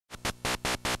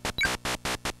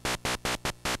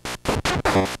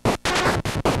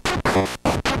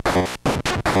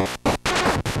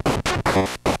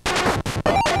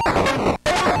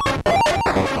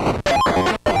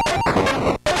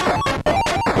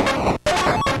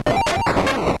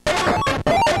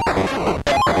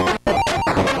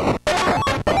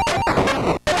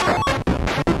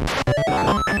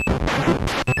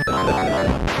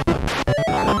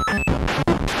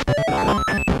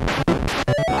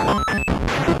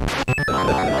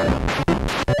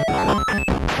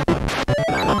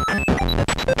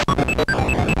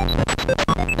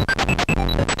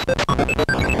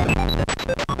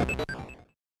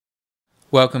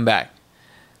Welcome back.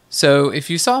 So if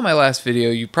you saw my last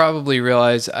video, you probably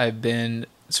realize I've been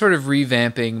sort of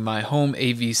revamping my home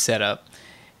AV setup.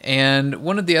 And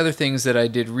one of the other things that I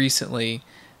did recently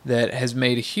that has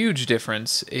made a huge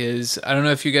difference is, I don't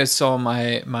know if you guys saw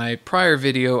my prior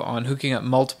video on hooking up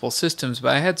multiple systems,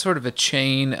 but I had sort of a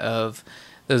chain of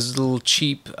those little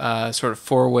cheap sort of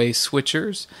four-way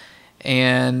switchers.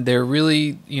 And they're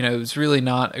really, it's really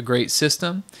not a great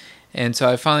system. And so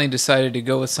I finally decided to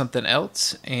go with something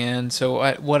else. And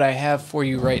so what I have for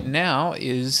you right now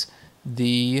is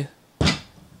the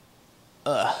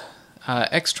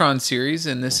Extron series,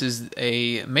 and this is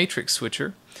a matrix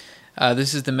switcher.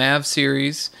 This is the MAV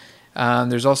series.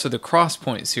 There's also the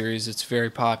Crosspoint series. It's very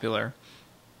popular.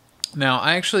 Now,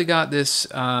 I actually got this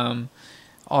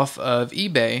off of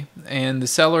eBay, and the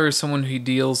seller is someone who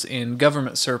deals in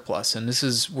government surplus, and this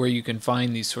is where you can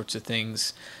find these sorts of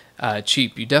things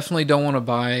cheap. You definitely don't want to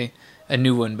buy a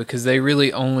new one because they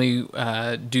really only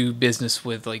do business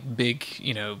with like big,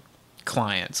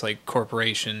 clients like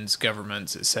corporations,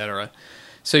 governments, etc.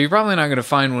 So you're probably not going to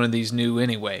find one of these new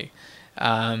anyway.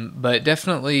 But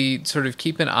definitely sort of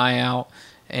keep an eye out,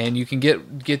 and you can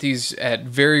get these at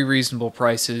very reasonable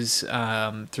prices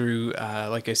through,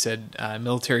 like I said,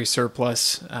 military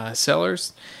surplus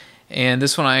sellers. And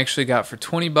this one I actually got for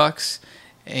 20 bucks.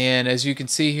 And as you can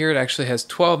see here, it actually has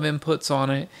 12 inputs on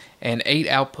it and 8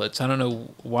 outputs. I don't know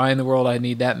why in the world I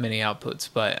need that many outputs,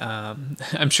 but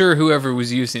I'm sure whoever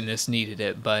was using this needed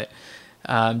it, but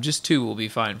just 2 will be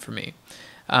fine for me.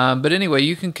 But anyway,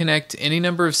 you can connect any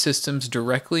number of systems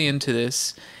directly into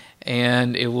this,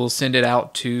 and it will send it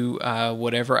out to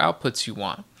whatever outputs you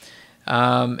want.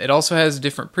 It also has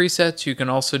different presets. You can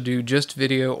also do just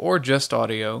video or just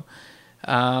audio.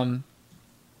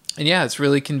 And yeah, it's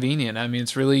really convenient. I mean,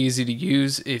 it's really easy to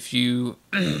use. If you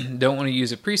don't want to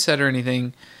use a preset or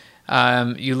anything,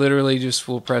 you literally just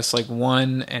will press like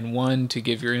 1 and 1 to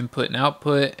give your input and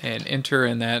output, and enter,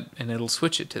 and it'll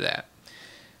switch it to that.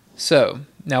 So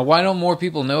now, why don't more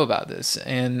people know about this?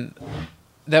 And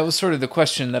that was sort of the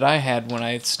question that I had when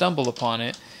I stumbled upon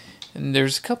it. And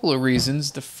there's a couple of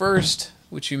reasons. The first,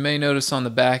 which you may notice on the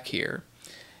back here,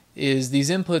 is these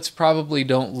inputs probably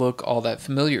don't look all that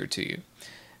familiar to you.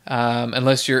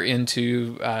 Unless you're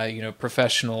into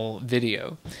professional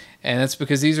video, and that's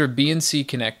because these are BNC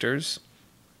connectors,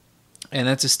 and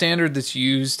that's a standard that's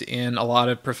used in a lot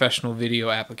of professional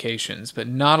video applications, but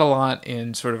not a lot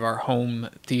in sort of our home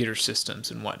theater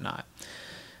systems and whatnot.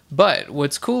 But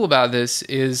what's cool about this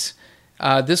is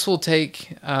this will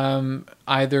take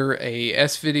either a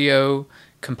S-video,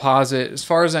 composite. As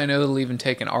far as I know, it'll even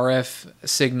take an RF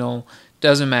signal.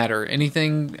 Doesn't matter.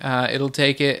 Anything, it'll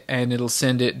take it and it'll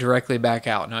send it directly back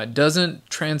out. Now, it doesn't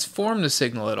transform the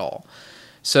signal at all.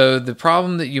 So the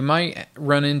problem that you might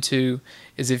run into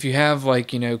is if you have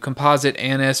composite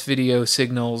and S-video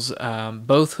signals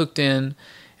both hooked in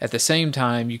at the same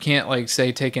time, you can't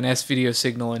say take an S-video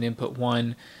signal and input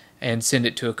 1 and send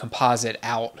it to a composite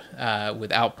out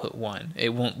with output 1.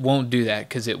 It won't do that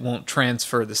because it won't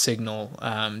transfer the signal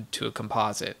to a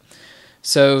composite.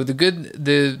 So the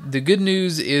good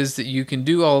news is that you can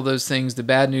do all those things. The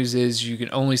bad news is you can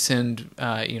only send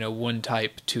one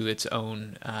type to its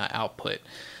own output.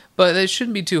 But it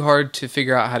shouldn't be too hard to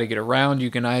figure out how to get around. You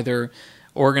can either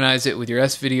organize it with your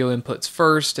S-video inputs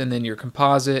first, and then your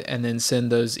composite, and then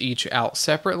send those each out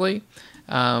separately,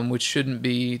 which shouldn't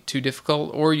be too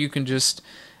difficult. Or you can just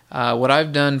what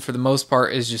I've done for the most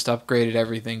part is just upgraded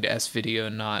everything to S-video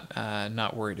and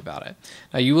not worried about it.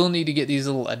 Now, you will need to get these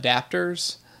little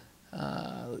adapters.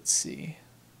 Let's see.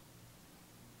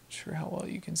 Not sure how well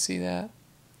you can see that.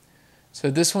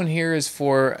 So this one here is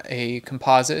for a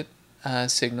composite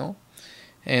signal.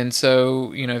 And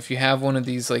so, if you have one of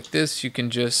these like this, you can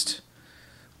just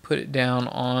put it down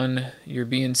on your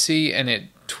BNC, and it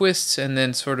twists and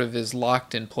then sort of is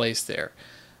locked in place there.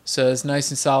 So it's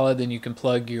nice and solid. Then you can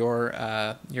plug your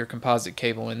composite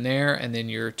cable in there, and then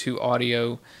your 2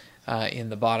 audio in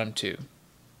the bottom 2.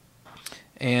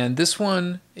 And this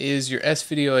one is your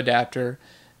S-video adapter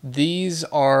These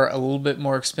are a little bit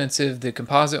more expensive. The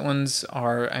composite ones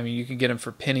are, I mean, you can get them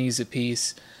for pennies a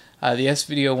piece. The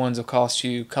S-Video ones will cost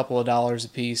you a couple of dollars a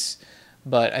piece,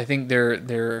 but I think they're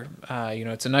you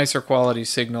know, it's a nicer quality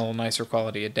signal, nicer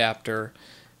quality adapter.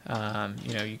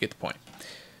 You know, you get the point.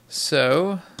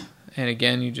 So, and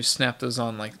again, you just snap those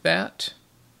on like that.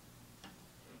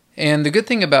 And the good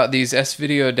thing about these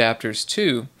S-Video adapters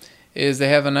too is they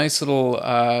have a nice little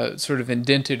sort of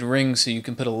indented ring so you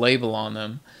can put a label on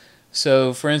them.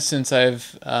 So for instance,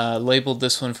 I've labeled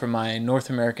this one for my North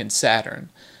American Saturn.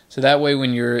 So that way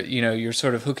when you're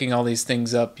sort of hooking all these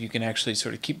things up, you can actually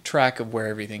sort of keep track of where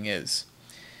everything is.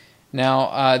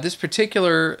 Now this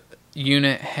particular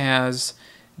unit has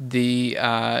the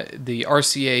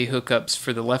RCA hookups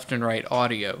for the left and right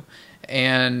audio.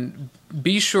 And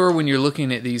be sure when you're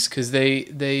looking at these, because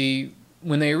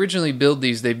when they originally build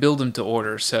these, they build them to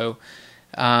order. So,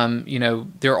 you know,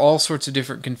 there are all sorts of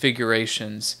different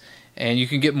configurations, and you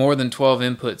can get more than 12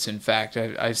 inputs. In fact,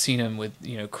 I've seen them with,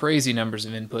 you know, crazy numbers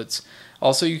of inputs.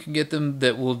 Also, you can get them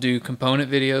that will do component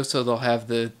video, so they'll have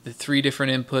the 3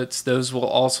 different inputs. Those will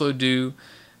also do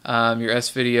your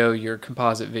S-Video, your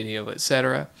composite video,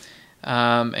 etc.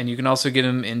 And you can also get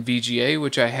them in VGA,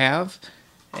 which I have.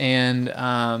 And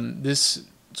this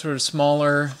sort of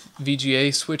smaller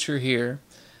VGA switcher here,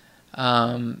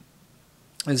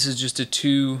 this is just a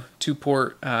two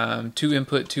port, 2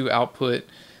 input, 2 output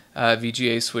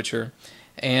VGA switcher.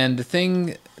 And the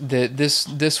thing that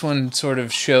this one sort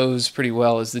of shows pretty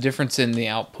well is the difference in the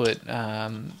output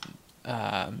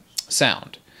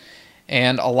sound.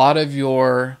 And a lot of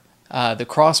your the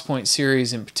Crosspoint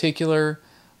series in particular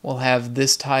will have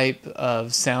this type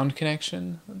of sound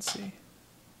connection. Let's see.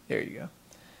 There you go.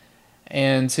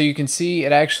 And so you can see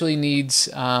it actually needs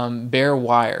bare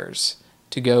wires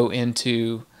to go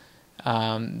into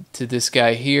to this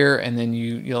guy here, and then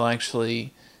you'll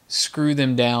actually screw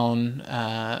them down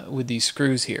with these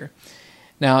screws here.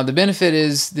 Now the benefit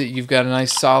is that you've got a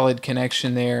nice solid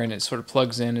connection there, and it sort of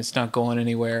plugs in. It's not going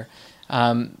anywhere.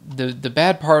 The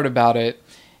bad part about it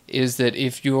is that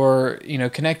if you're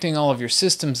connecting all of your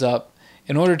systems up,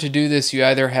 in order to do this, you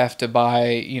either have to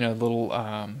buy little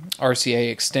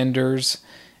RCA extenders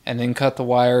and then cut the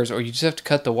wires, or you just have to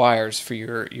cut the wires for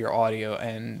your audio,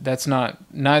 and that's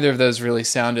neither of those really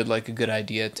sounded like a good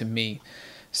idea to me.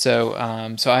 So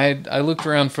I looked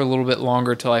around for a little bit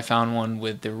longer till I found one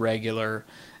with the regular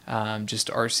just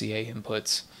RCA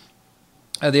inputs.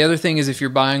 The other thing is, if you're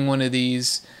buying one of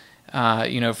these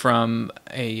from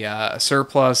a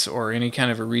surplus or any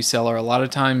kind of a reseller, a lot of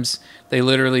times they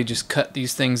literally just cut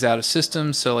these things out of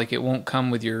systems, so like it won't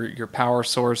come with your power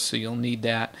source, so you'll need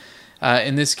that.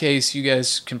 In this case, you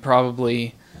guys can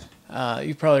probably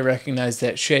recognize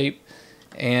that shape,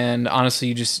 and honestly,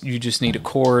 you just need a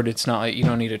cord. It's not like you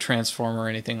don't need a transformer or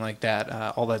anything like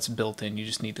that. All that's built in. You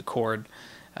just need the cord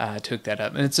to hook that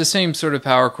up, and it's the same sort of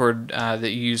power cord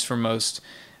that you use for most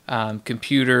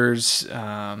computers.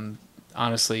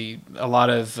 Honestly, a lot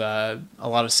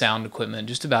of sound equipment,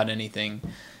 just about anything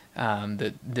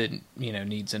that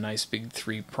needs a nice big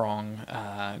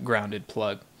 3-prong grounded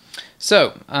plug.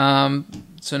 So now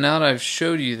that I've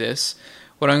showed you this,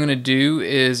 what I'm going to do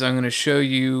is I'm going to show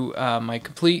you my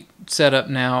complete setup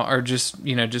now, or just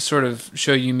sort of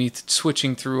show you me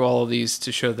switching through all of these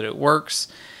to show that it works.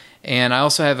 And I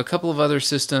also have a couple of other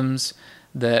systems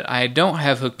that I don't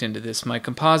have hooked into this. My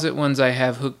composite ones I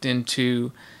have hooked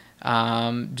into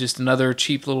just another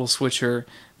cheap little switcher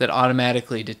that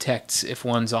automatically detects if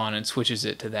one's on and switches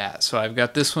it to that. So I've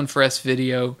got this one for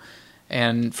S-Video,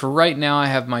 and for right now I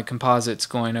have my composites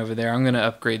going over there. I'm going to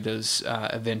upgrade those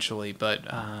eventually, but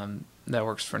that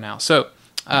works for now. So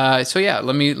yeah,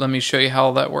 let me show you how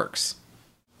all that works.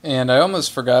 And I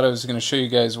almost forgot I was going to show you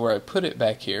guys where I put it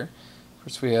back here.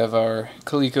 First we have our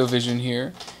ColecoVision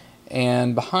here,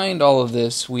 and behind all of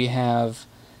this we have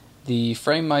the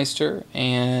FrameMeister,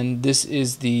 and this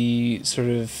is the sort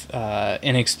of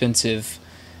inexpensive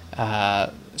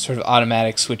sort of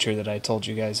automatic switcher that I told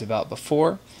you guys about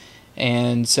before.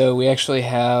 And so we actually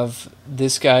have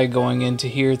this guy going into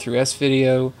here through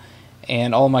S-Video,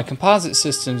 and all my composite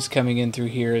systems coming in through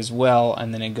here as well,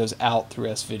 and then it goes out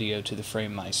through S-Video to the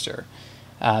FrameMeister.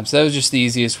 So that was just the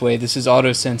easiest way. This is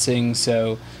auto sensing,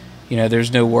 so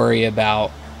there's no worry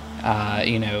about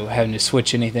having to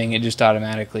switch anything. It just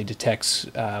automatically detects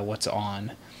what's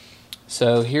on.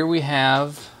 So here we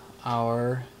have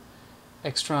our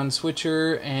Extron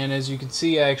switcher, and as you can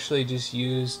see, I actually just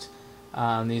used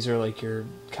these are like your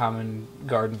common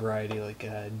garden variety, like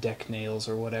deck nails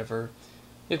or whatever.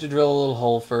 You have to drill a little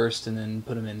hole first and then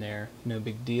put them in there. No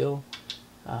big deal.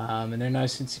 And they're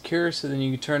nice and secure, so then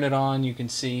you can turn it on. You can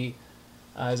see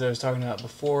As I was talking about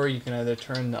before, you can either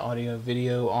turn the audio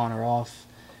video on or off,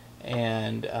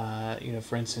 and you know,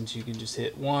 for instance, you can just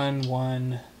hit 1,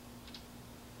 1,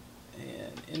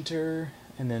 and enter,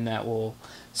 and then that will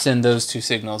send those two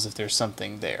signals if there's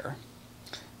something there.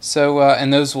 So,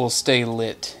 and those will stay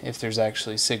lit if there's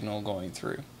actually signal going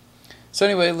through. So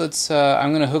anyway, let's.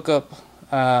 I'm going to hook up,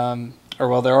 or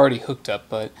well, they're already hooked up,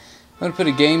 but I'm going to put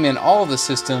a game in all of the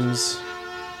systems.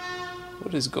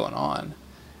 What is going on?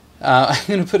 I'm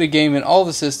going to put a game in all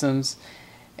the systems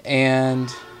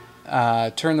and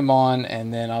turn them on,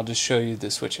 and then I'll just show you the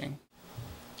switching.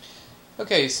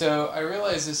 Okay, so I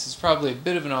realize this is probably a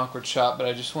bit of an awkward shot, but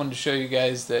I just wanted to show you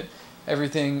guys that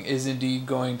everything is indeed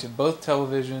going to both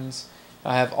televisions.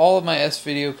 I have all of my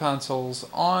S-Video consoles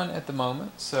on at the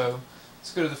moment, so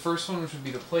let's go to the first one, which would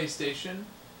be the PlayStation.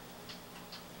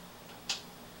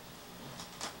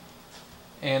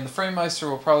 And the FrameMeister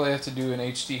will probably have to do an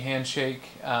HD handshake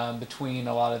between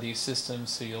a lot of these systems,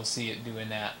 so you'll see it doing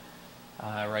that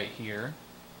right here.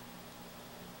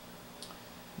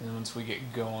 And then once we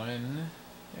get going,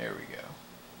 there we go.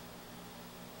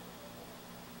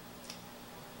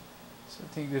 So I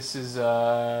think this is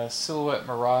Silhouette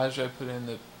Mirage I put in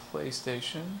the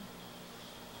PlayStation.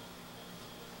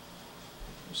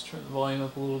 Just turn the volume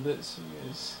up a little bit so you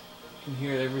guys can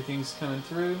hear everything's coming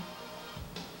through.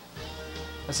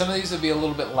 Now some of these will be a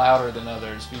little bit louder than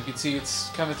others, but you can see it's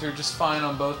coming through just fine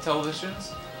on both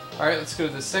televisions. Alright, let's go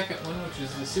to the second one, which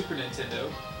is the Super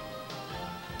Nintendo.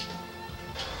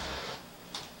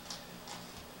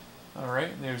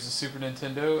 Alright, there's the Super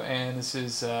Nintendo, and this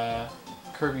is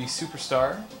Kirby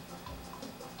Superstar.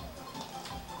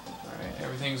 Alright,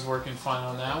 everything's working fine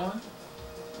on that one.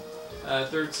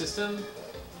 Third system,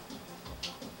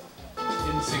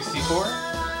 N64.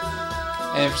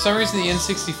 And for some reason the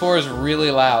N64 is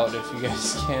really loud, if you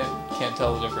guys can't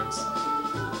tell the difference.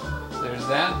 So there's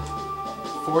that.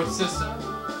 Fourth system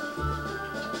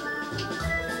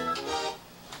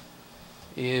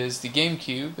is the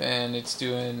Gamecube, and it's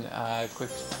doing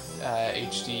quick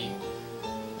HDMI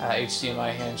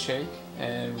handshake,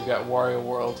 and we've got Wario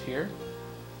World here.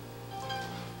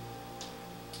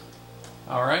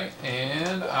 Alright,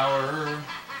 and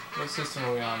what system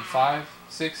are we on? 5,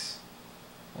 6?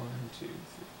 1, 2, 3,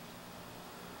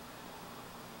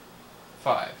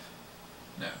 5.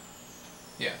 No.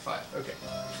 Yeah, 5. Okay.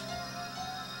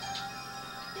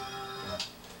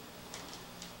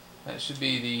 That should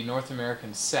be the North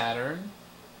American Saturn.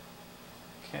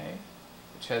 Okay.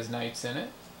 Which has Knights in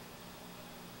it.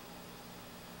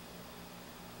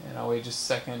 And I'll wait just a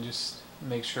second, just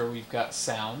make sure we've got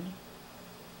sound.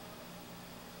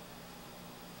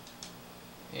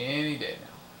 Any day now.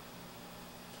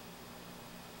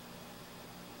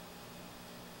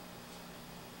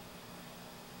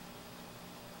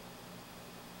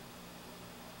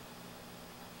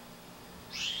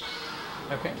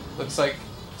 Okay, looks like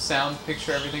sound,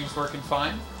 picture, everything's working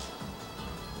fine.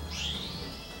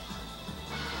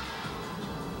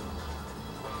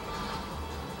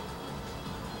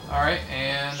 Alright,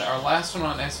 and our last one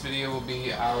on S-Video will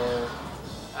be our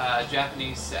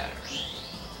Japanese Saturn.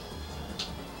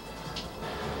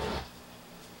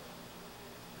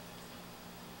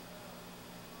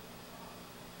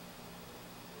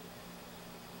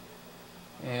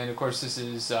 And of course this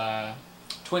is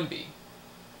Twin B.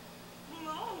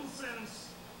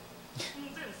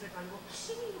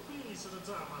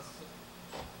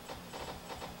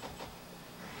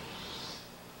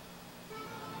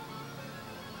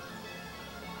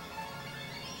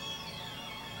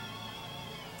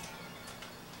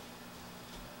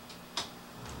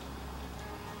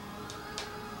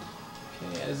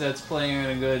 Okay, as that's playing, I'm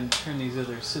going to go ahead and turn these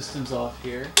other systems off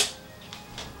here.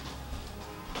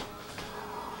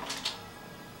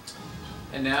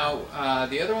 And now,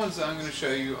 the other ones that I'm going to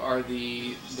show you are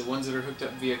the ones that are hooked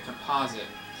up via composite.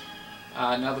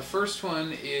 Now the first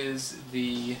one is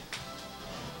the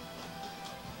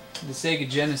Sega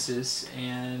Genesis,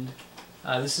 and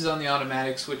this is on the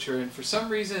automatic switcher, and for some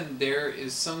reason there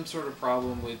is some sort of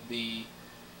problem with the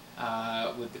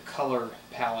color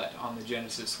palette on the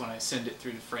Genesis when I send it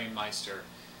through the FrameMeister.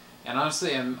 And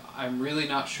honestly, I'm really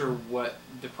not sure what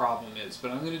the problem is, but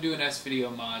I'm going to do an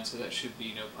S-Video mod, so that should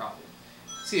be no problem.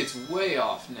 See, it's way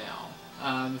off now.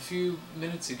 A few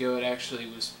minutes ago it actually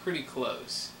was pretty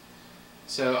close.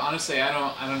 So honestly, I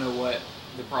don't know what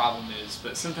the problem is,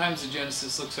 but sometimes the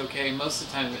Genesis looks okay, most of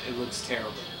the time it looks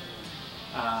terrible.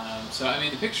 So I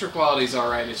mean, the picture quality is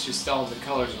alright, it's just all the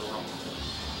colors are wrong.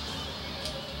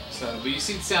 So, but you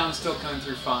see the sound still coming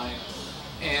through fine,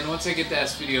 and once I get the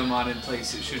S-Video mod in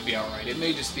place, it should be alright. It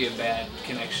may just be a bad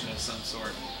connection of some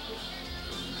sort.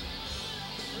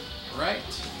 Alright.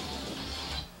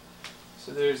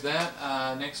 So there's that.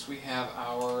 Next we have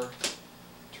our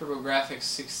TurboGrafx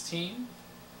 16.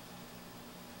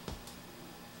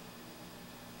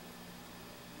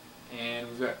 And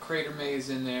we've got Crater Maze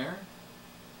in there.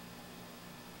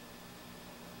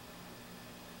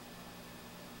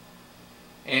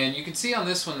 And you can see on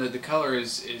this one that the color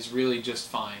is really just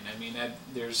fine. I mean,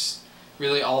 there's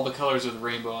really all the colors of the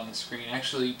rainbow on the screen.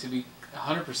 Actually, to be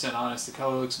 100% honest, the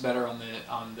color looks better on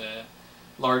the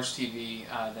large TV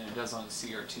than it does on the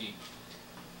CRT.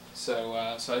 So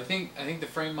I think the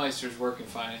FrameMeister is working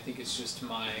fine. I think it's just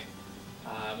my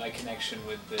my connection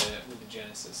with the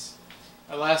Genesis.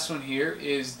 Our last one here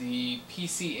is the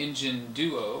PC Engine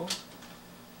Duo.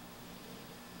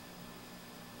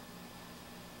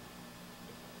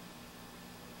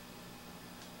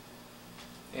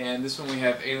 And this one we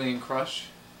have Alien Crush,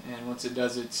 and once it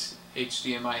does its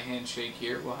HDMI handshake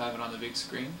here, we'll have it on the big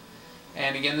screen.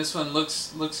 And again, this one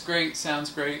looks great,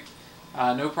 sounds great,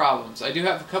 no problems. I do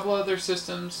have a couple other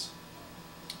systems.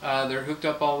 They're hooked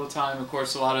up all the time. Of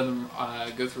course, a lot of them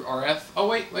go through RF. Oh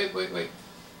wait.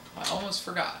 I almost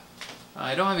forgot.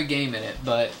 I don't have a game in it,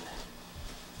 but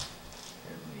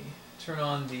here, let me turn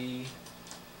on the...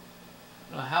 I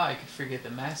don't know how I could forget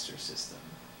the Master System.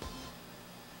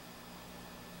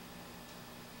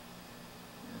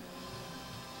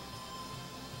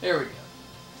 There we go.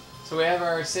 So we have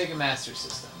our Sega Master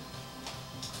System.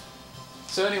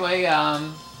 So anyway,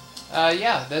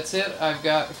 yeah, that's it. I've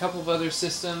got a couple of other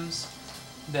systems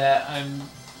that I'm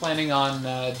planning on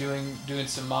doing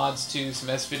some mods to, some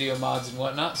S-Video mods and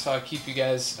whatnot, so I'll keep you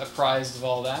guys apprised of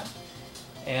all that.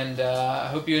 And I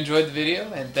hope you enjoyed the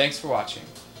video, and thanks for watching.